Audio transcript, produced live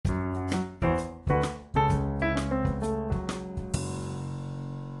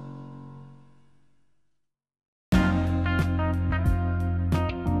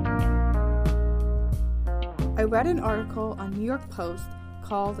I read an article on New York Post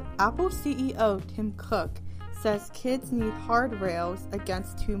called Apple CEO Tim Cook Says Kids Need Hard Rails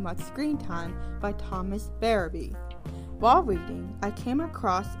Against Too Much Screen Time by Thomas Barabee. While reading, I came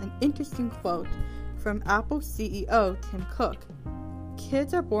across an interesting quote from Apple CEO Tim Cook.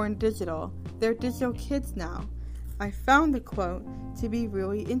 Kids are born digital. They're digital kids now. I found the quote to be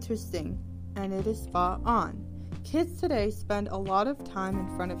really interesting, and it is spot on. Kids today spend a lot of time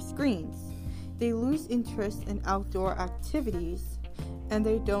in front of screens. They lose interest in outdoor activities, and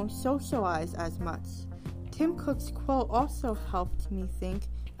they don't socialize as much. Tim Cook's quote also helped me think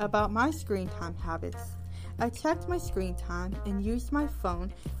about my screen time habits. I checked my screen time and used my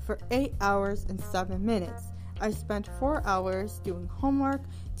phone for 8 hours and 7 minutes. I spent 4 hours doing homework,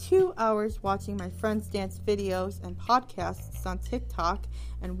 2 hours watching my friends' dance videos and podcasts on TikTok,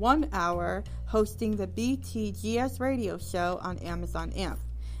 and 1 hour hosting the BTGS radio show on Amazon AMP.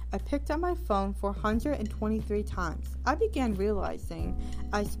 I picked up my phone 423 times. I began realizing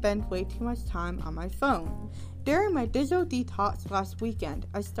I spend way too much time on my phone. During my digital detox last weekend,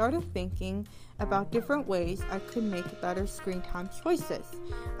 I started thinking about different ways I could make better screen time choices.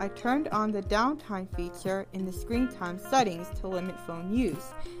 I turned on the downtime feature in the screen time settings to limit phone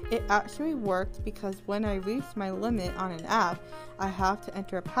use. It actually worked because when I reach my limit on an app, I have to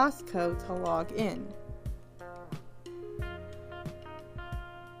enter a passcode to log in.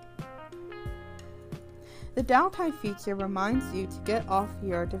 The downtime feature reminds you to get off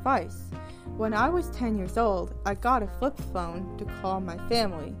your device. When I was 10 years old, I got a flip phone to call my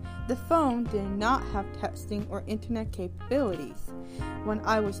family. The phone did not have texting or internet capabilities. When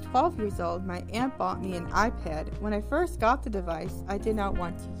I was 12 years old, my aunt bought me an iPad. When I first got the device, I did not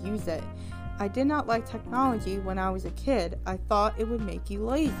want to use it. I did not like technology when I was a kid. I thought it would make you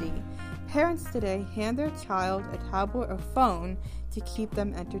lazy. Parents today hand their child a tablet or phone to keep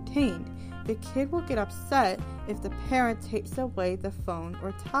them entertained. The kid will get upset if the parent takes away the phone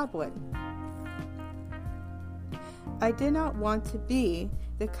or tablet. I did not want to be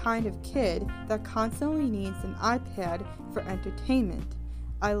the kind of kid that constantly needs an iPad for entertainment.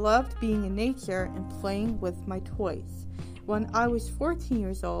 I loved being in nature and playing with my toys. When I was 14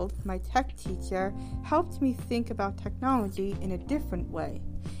 years old, my tech teacher helped me think about technology in a different way.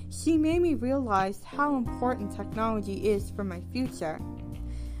 She made me realize how important technology is for my future.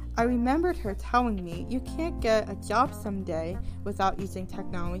 I remembered her telling me you can't get a job someday without using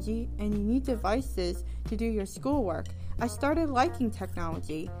technology, and you need devices to do your schoolwork. I started liking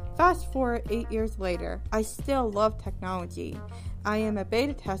technology. Fast forward 8 years later, I still love technology. I am a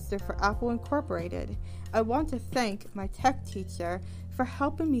beta tester for Apple Incorporated. I want to thank my tech teacher for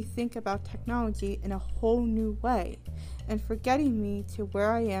helping me think about technology in a whole new way and for getting me to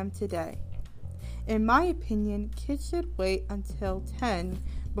where I am today. In my opinion, kids should wait until 10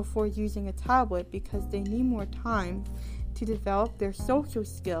 before using a tablet because they need more time to develop their social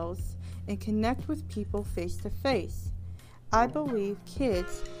skills and connect with people face to face. I believe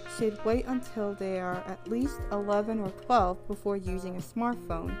kids should wait until they are at least 11 or 12 before using a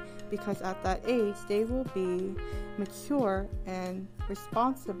smartphone because at that age they will be mature and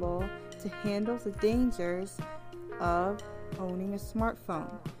responsible to handle the dangers of owning a smartphone.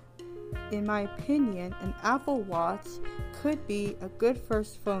 In my opinion, an Apple Watch could be a good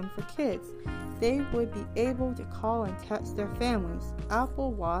first phone for kids. They would be able to call and text their families.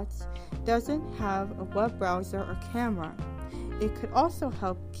 Apple Watch doesn't have a web browser or camera. It could also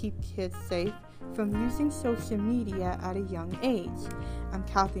help keep kids safe from using social media at a young age. I'm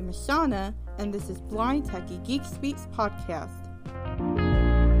Kathy Mashana, and this is Blind Techie Geek Speaks Podcast.